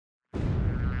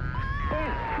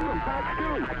Good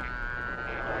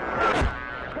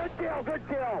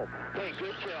kill. Hey,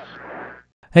 good kill.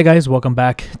 Hey guys, welcome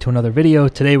back to another video.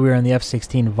 Today we're in the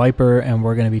F-16 Viper and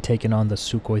we're going to be taking on the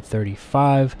Sukhoi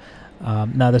 35.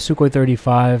 Now the Sukhoi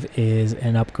 35 is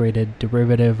an upgraded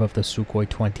derivative of the Sukhoi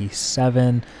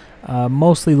 27.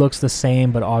 Mostly looks the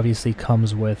same, but obviously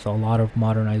comes with a lot of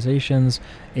modernizations,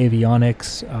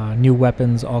 avionics, new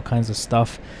weapons, all kinds of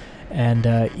stuff, and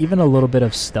even a little bit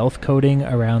of stealth coating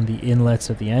around the inlets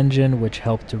of the engine, which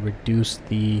helped to reduce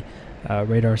the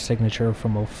radar signature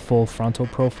from a full frontal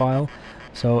profile.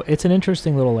 So it's an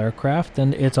interesting little aircraft,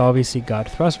 and it's obviously got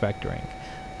thrust vectoring,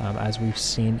 as we've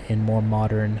seen in more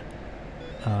modern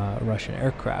Russian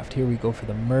aircraft. Here we go for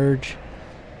the merge,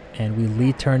 and we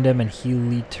lead turned him and he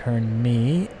lead turned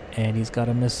me, and he's got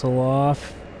a missile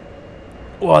off.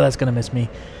 Oh, that's gonna miss me.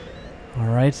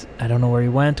 Alright, I don't know where he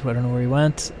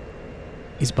went.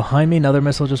 He's behind me. Another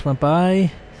missile just went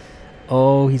by.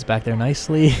 Oh, he's back there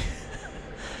nicely.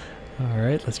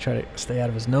 Alright, let's try to stay out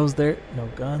of his nose there. No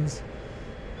guns.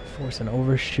 Force an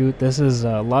overshoot. This is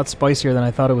a lot spicier than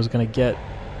I thought it was going to get.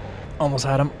 Almost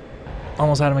had him.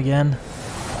 Almost had him again.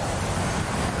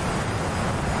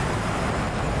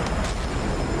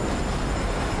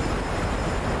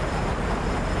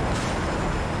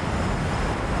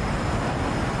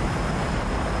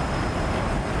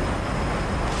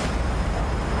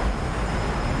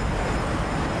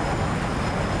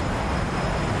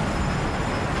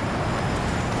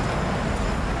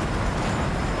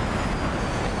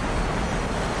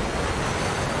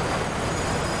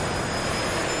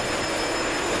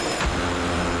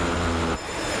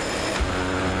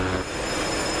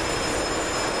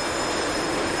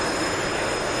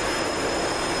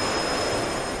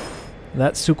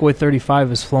 That Sukhoi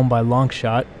 35 is flown by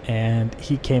Longshot, and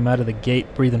he came out of the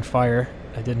gate breathing fire.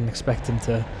 I didn't expect him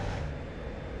to...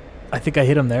 I think I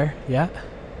hit him there, yeah.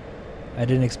 I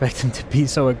didn't expect him to be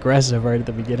so aggressive right at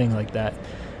the beginning like that.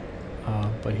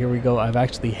 But here we go. I've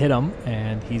actually hit him,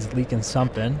 and he's leaking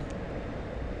something.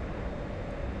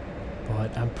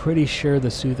 But I'm pretty sure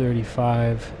the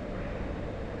Su-35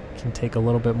 can take a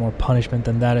little bit more punishment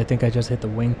than that. I think I just hit the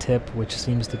wingtip, which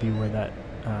seems to be where that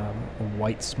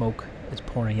white smoke is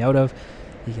pouring out of.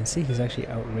 You can see he's actually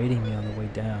outrating me on the way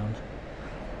down,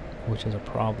 which is a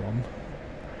problem.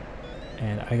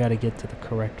 And I got to get to the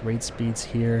correct rate speeds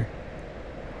here.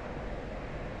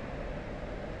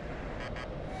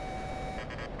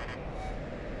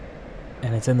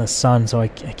 And it's in the sun, so I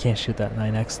can't shoot that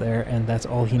 9X there, and that's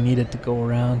all he needed to go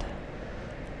around.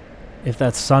 If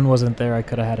that sun wasn't there, I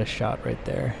could have had a shot right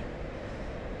there.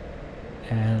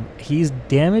 And he's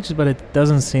damaged, but it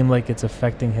doesn't seem like it's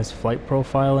affecting his flight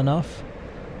profile enough.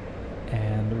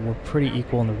 And we're pretty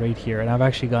equal in the rate here. And I've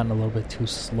actually gotten a little bit too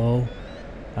slow.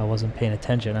 I wasn't paying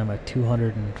attention. I'm at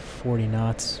 240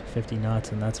 knots, 50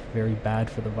 knots, and that's very bad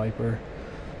for the Viper.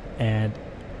 And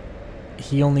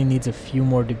he only needs a few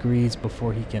more degrees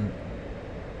before he can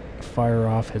fire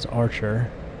off his Archer.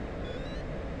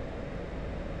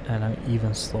 And I'm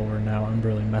even slower now. I'm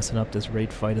really messing up this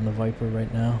rate fight in the Viper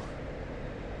right now.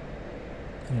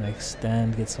 I'm going to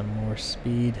extend, get some more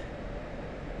speed.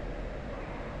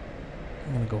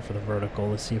 I'm going to go for the vertical.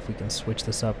 Let's see if we can switch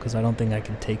this up, because I don't think I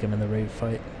can take him in the rate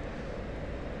fight.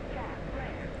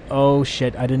 Oh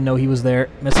shit, I didn't know he was there.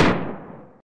 Missed him.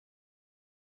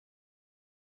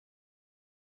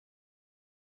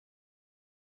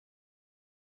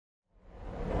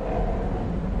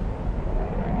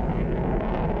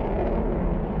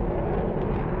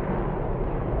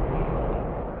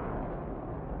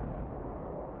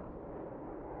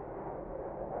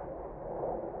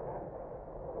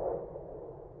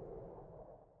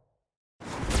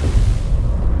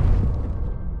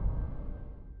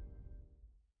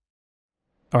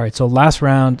 Alright, so last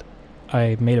round,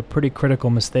 I made a pretty critical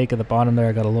mistake at the bottom there.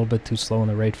 I got a little bit too slow in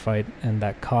the rate fight, and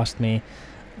that cost me.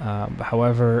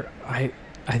 However, I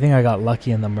think I got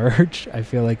lucky in the merge. I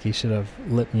feel like he should have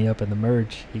lit me up in the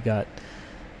merge. He got,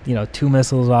 you know, 2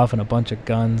 missiles off and a bunch of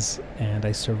guns, and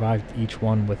I survived each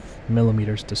one with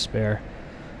millimeters to spare.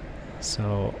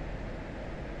 So,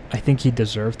 I think he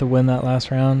deserved to win that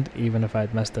last round, even if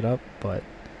I'd messed it up, but...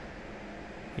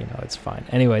 you know, it's fine.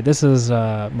 Anyway, this is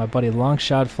my buddy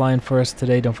Longshot flying for us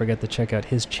today. Don't forget to check out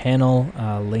his channel.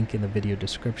 Link in the video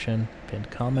description, pinned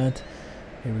comment.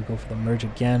 Here we go for the merge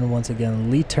again. Once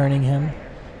again, lead turning him,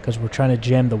 because we're trying to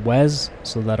jam the WES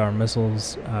so that our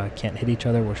missiles can't hit each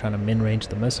other. We're trying to min-range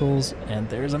the missiles, and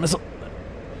there's a missile.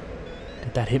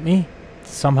 Did that hit me?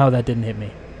 Somehow that didn't hit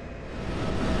me.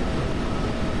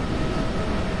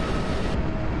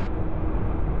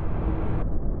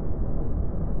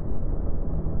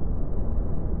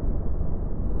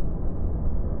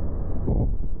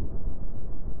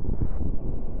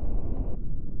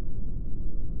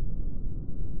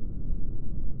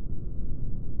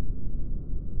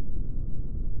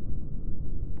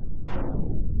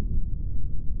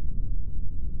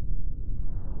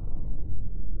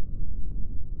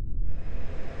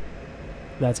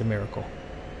 That's a miracle.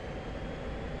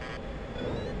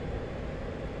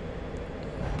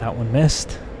 That one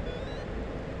missed.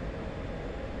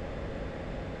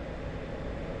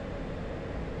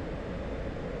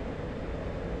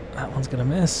 That one's gonna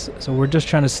miss. So we're just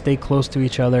trying to stay close to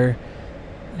each other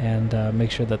and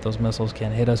make sure that those missiles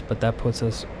can't hit us, but that puts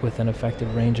us within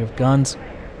effective range of guns,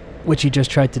 which he just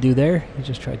tried to do there. He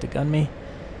just tried to gun me.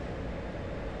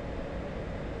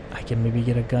 I can maybe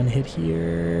get a gun hit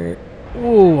here.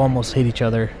 Ooh, almost hit each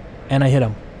other. And I hit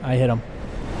him. I hit him.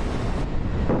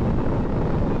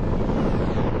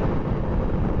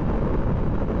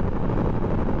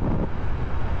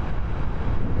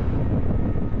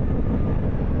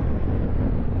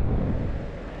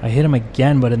 I hit him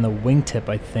again, but in the wingtip,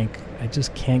 I think. I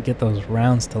just can't get those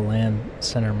rounds to land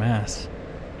center mass.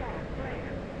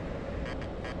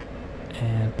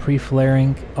 And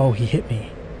pre-flaring. Oh, he hit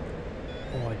me.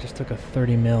 Oh, I just took a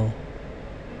 30 mil.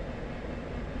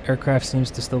 Aircraft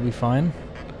seems to still be fine.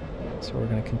 So we're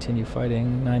going to continue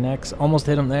fighting. 9X. Almost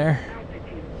hit him there.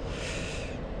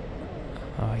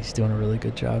 Oh, he's doing a really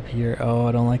good job here. Oh,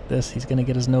 I don't like this. He's going to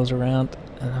get his nose around,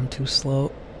 and I'm too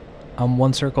slow. I'm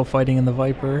one circle fighting in the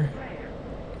Viper.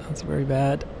 That's very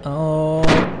bad. Oh,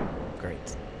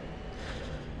 great.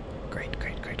 Great,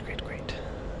 great, great, great, great.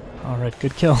 Alright,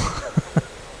 good kill.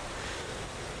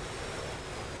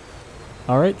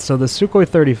 Alright, so the Sukhoi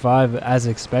 35, as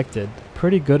expected,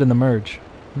 pretty good in the merge.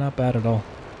 Not bad at all.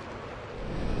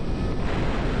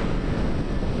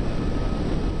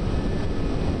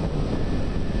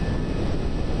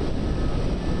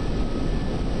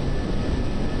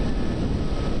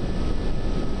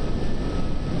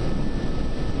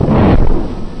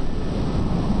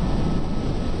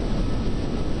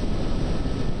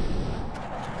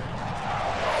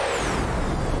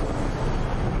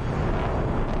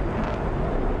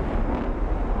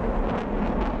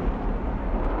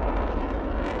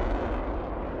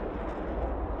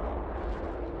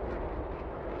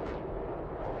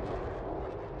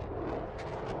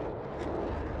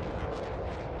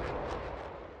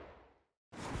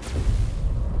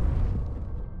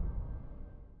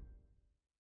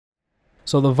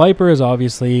 So the Viper is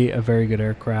obviously a very good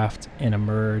aircraft in a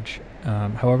merge.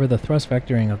 However, the thrust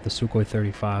vectoring of the Sukhoi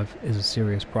 35 is a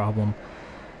serious problem.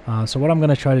 So what I'm going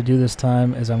to try to do this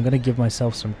time is I'm going to give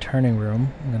myself some turning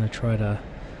room. I'm going to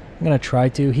try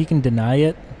to. He can deny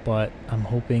it, but I'm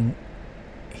hoping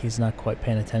he's not quite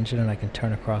paying attention and I can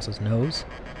turn across his nose,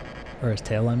 or his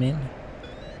tail, I mean.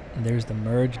 And there's the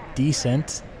merge.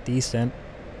 Decent.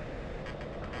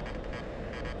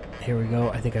 Here we go.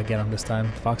 I think I get him this time.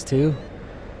 Fox 2.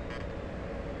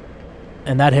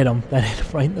 And that hit him. That hit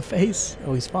him right in the face.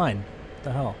 Oh, he's fine. What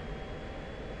the hell?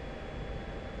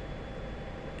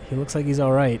 He looks like he's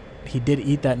alright. He did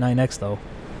eat that 9X though.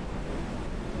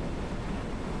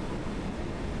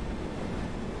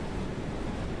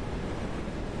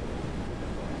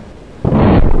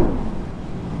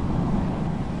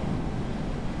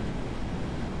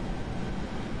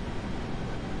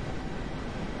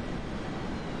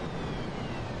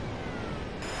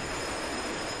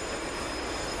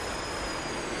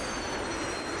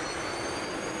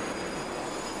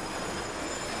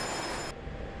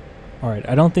 Alright,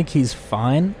 I don't think he's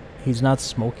fine. He's not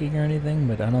smoking or anything,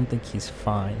 but I don't think he's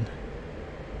fine.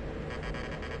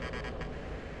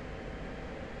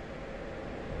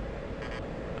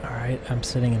 Alright, I'm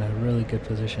sitting in a really good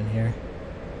position here.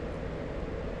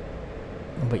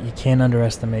 But you can't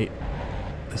underestimate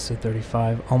the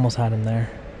Su-35. Almost had him there.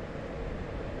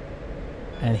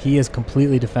 And he is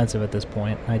completely defensive at this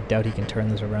point. I doubt he can turn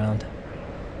this around.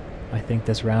 I think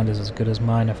this round is as good as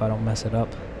mine if I don't mess it up.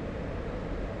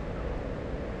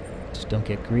 Just don't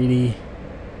get greedy.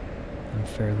 I'm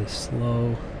fairly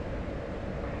slow.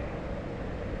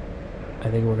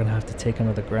 I think we're going to have to take him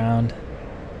to the ground.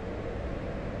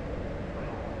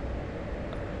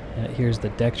 And here's the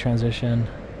deck transition.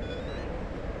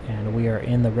 And we are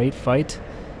in the rate fight.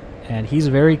 And he's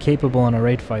very capable in a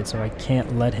rate fight, so I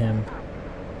can't let him.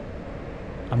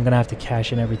 I'm going to have to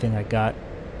cash in everything I got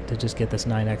to just get this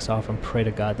 9X off and pray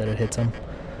to God that it hits him.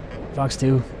 Fox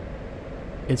 2.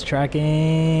 It's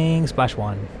tracking. Splash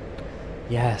 1.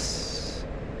 Yes.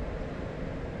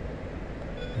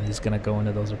 And he's going to go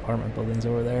into those apartment buildings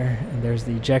over there. And there's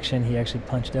the ejection. He actually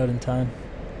punched out in time.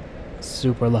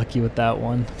 Super lucky with that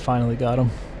one. Finally got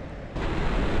him.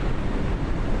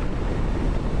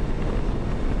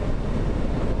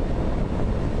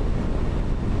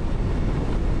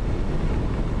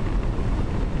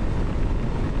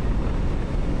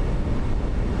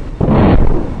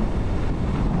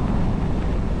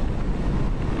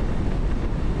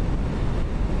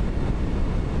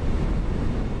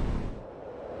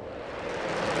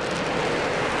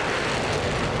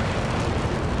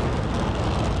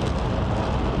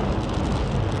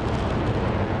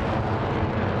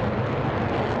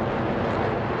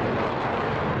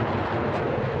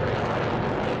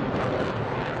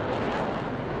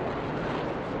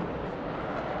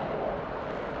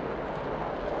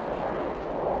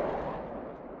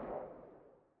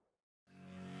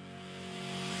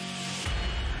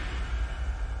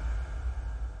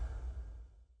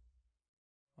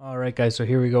 Alright guys, so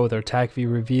here we go with our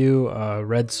Tacview review.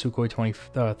 Red Sukhoi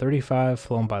 35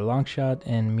 flown by Longshot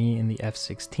and me in the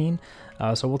F-16.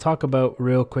 So we'll talk about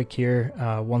real quick here,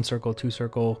 one circle, two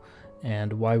circle,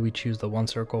 and why we choose the one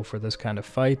circle for this kind of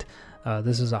fight.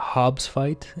 This is a Hobbs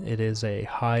fight. It is a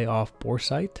high off bore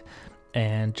sight.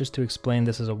 And just to explain,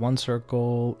 this is a one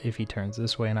circle. If he turns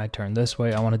this way and I turn this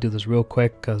way, I want to do this real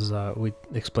quick because we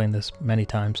explained this many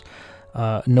times.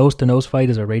 Nose to nose fight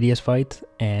is a radius fight,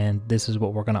 and this is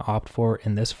what we're going to opt for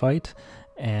in this fight.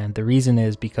 And the reason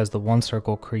is because the one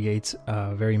circle creates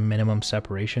a very minimum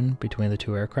separation between the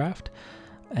two aircraft.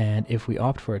 And if we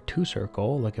opt for a two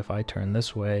circle, like if I turn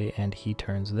this way and he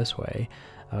turns this way,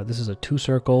 this is a two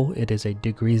circle. It is a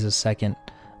degrees a second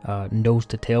nose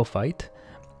to tail fight.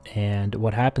 And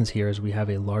what happens here is we have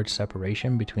a large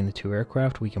separation between the two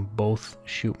aircraft. We can both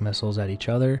shoot missiles at each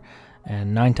other,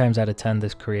 and 9 times out of 10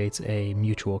 this creates a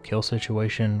mutual kill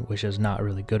situation, which is not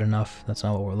really good enough. That's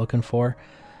not what we're looking for.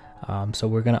 So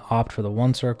we're going to opt for the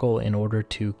one circle in order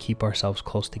to keep ourselves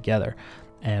close together.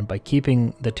 And by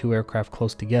keeping the two aircraft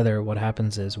close together, what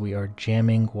happens is we are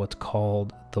jamming what's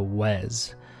called the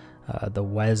WEZ. The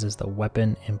WEZ is the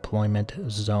Weapon Employment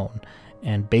Zone.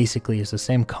 And basically it's the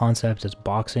same concept as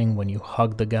boxing when you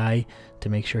hug the guy to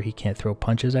make sure he can't throw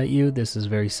punches at you. This is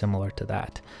very similar to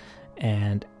that.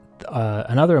 And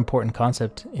another important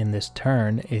concept in this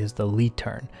turn is the lead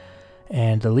turn.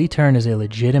 And the lead turn is a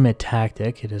legitimate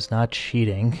tactic. It is not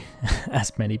cheating,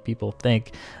 as many people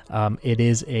think. It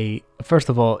is first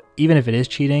of all, even if it is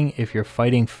cheating, if you're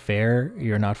fighting fair,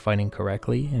 you're not fighting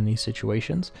correctly in these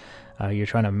situations. You're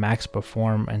trying to max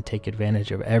perform and take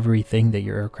advantage of everything that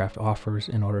your aircraft offers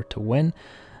in order to win.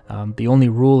 The only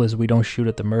rule is we don't shoot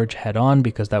at the merge head on,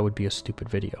 because that would be a stupid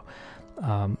video.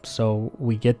 So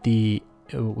we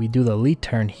do the lead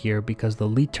turn here because the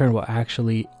lead turn will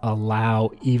actually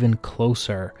allow even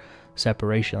closer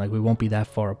separation. Like we won't be that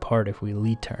far apart if we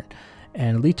lead turn.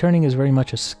 And lead turning is very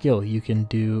much a skill. You can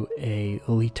do a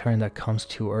lead turn that comes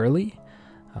too early.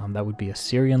 That would be a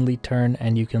Syrian lead turn,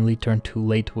 and you can lead turn too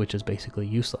late, which is basically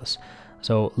useless.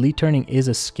 So lead turning is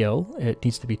a skill. It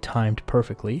needs to be timed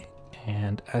perfectly.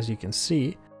 And as you can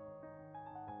see,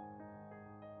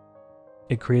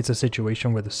 it creates a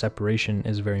situation where the separation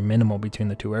is very minimal between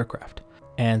the two aircraft.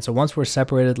 And so once we're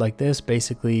separated like this,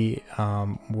 basically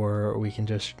we can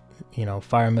just,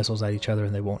 fire missiles at each other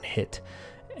and they won't hit.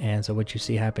 And so what you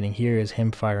see happening here is him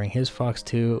firing his Fox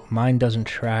 2. Mine doesn't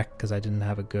track because I didn't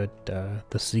have a good,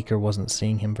 the seeker wasn't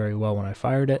seeing him very well when I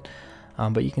fired it.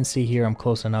 But you can see here I'm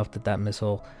close enough that that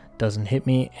missile doesn't hit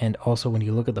me. And also when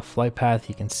you look at the flight path,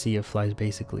 you can see it flies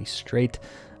basically straight.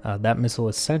 That missile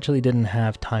essentially didn't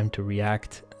have time to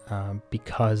react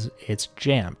because it's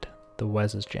jammed. The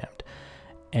WEZ is jammed.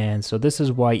 And so this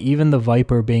is why even the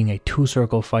Viper, being a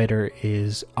two-circle fighter,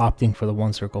 is opting for the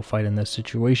one-circle fight in this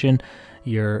situation.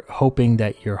 You're hoping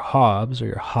that your Hobbs, or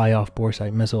your high off bore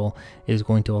sight missile, is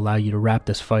going to allow you to wrap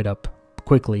this fight up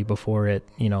quickly before it,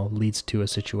 leads to a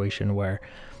situation where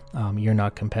you're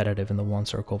not competitive in the one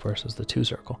circle versus the two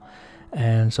circle.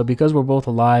 And so because we're both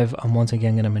alive, I'm once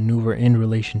again going to maneuver in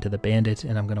relation to the bandit,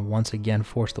 and I'm going to once again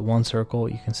force the one circle.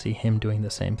 You can see him doing the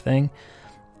same thing.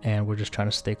 And we're just trying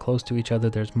to stay close to each other.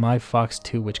 There's my Fox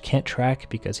 2, which can't track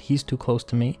because he's too close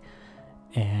to me.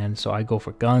 And so I go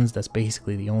for guns. That's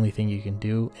basically the only thing you can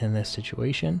do in this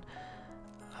situation.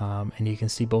 And you can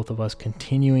see both of us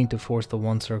continuing to force the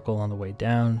one circle on the way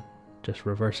down, just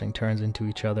reversing turns into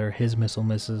each other. His missile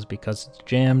misses because it's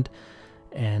jammed.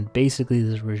 And basically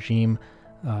this regime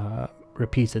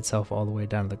repeats itself all the way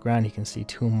down to the ground. You can see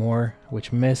 2 more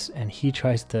which miss, and he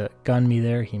tries to gun me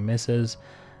there. He misses.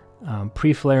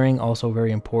 Pre-flaring, also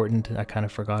very important. I kind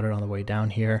of forgot it on the way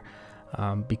down here,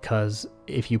 because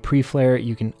if you pre-flare,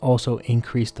 you can also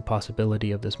increase the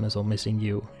possibility of this missile missing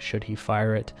you should he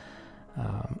fire it.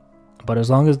 But as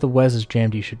long as the WEZ is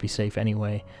jammed, you should be safe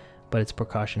anyway, but it's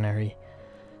precautionary.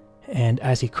 And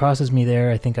as he crosses me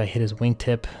there, I think I hit his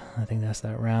wingtip. I think that's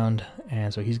that round.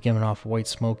 And so he's giving off white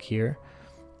smoke here.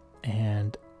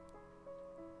 And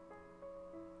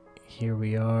here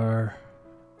we are.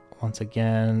 Once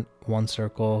again, one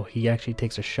circle. He actually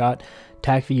takes a shot.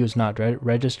 Tacview is not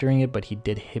registering it, but he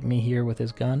did hit me here with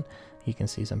his gun. You can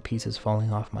see some pieces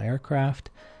falling off my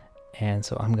aircraft. And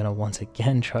so I'm going to once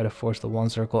again try to force the one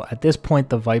circle. At this point,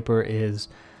 the Viper is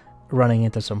running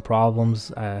into some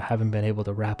problems. I haven't been able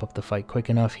to wrap up the fight quick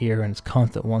enough here, and it's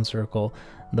constant one circle.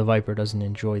 The Viper doesn't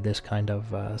enjoy this kind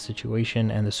of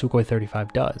situation, and the Sukhoi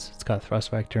 35 does. It's got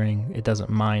thrust vectoring. It doesn't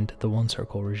mind the one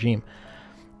circle regime.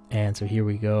 And so here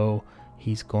we go.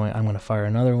 He's going, I'm going to fire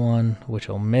another one, which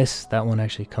will miss. That one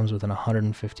actually comes within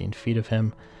 115 feet of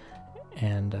him.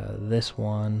 And this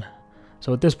one,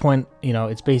 So at this point, you know,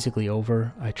 it's basically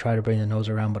over. I try to bring the nose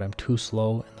around, but I'm too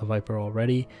slow in the Viper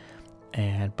already.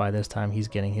 And by this time, he's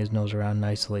getting his nose around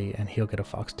nicely, and he'll get a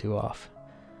Fox 2 off,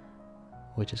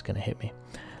 which is going to hit me.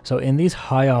 So in these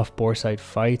high-off bore sight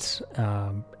fights,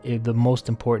 the most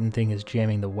important thing is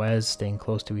jamming the WES, staying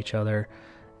close to each other,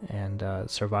 and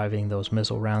surviving those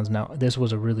missile rounds. Now, this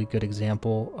was a really good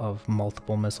example of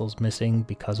multiple missiles missing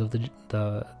because of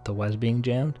the WES being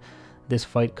jammed. This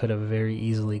fight could have very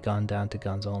easily gone down to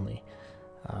guns only.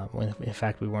 When in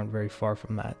fact, we weren't very far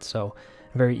from that. So,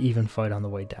 a very even fight on the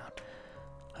way down.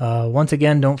 Once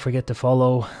again, don't forget to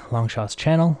follow Longshot's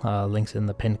channel. Links in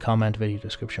the pinned comment video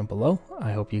description below.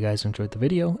 I hope you guys enjoyed the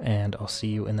video, and I'll see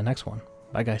you in the next one.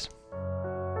 Bye, guys.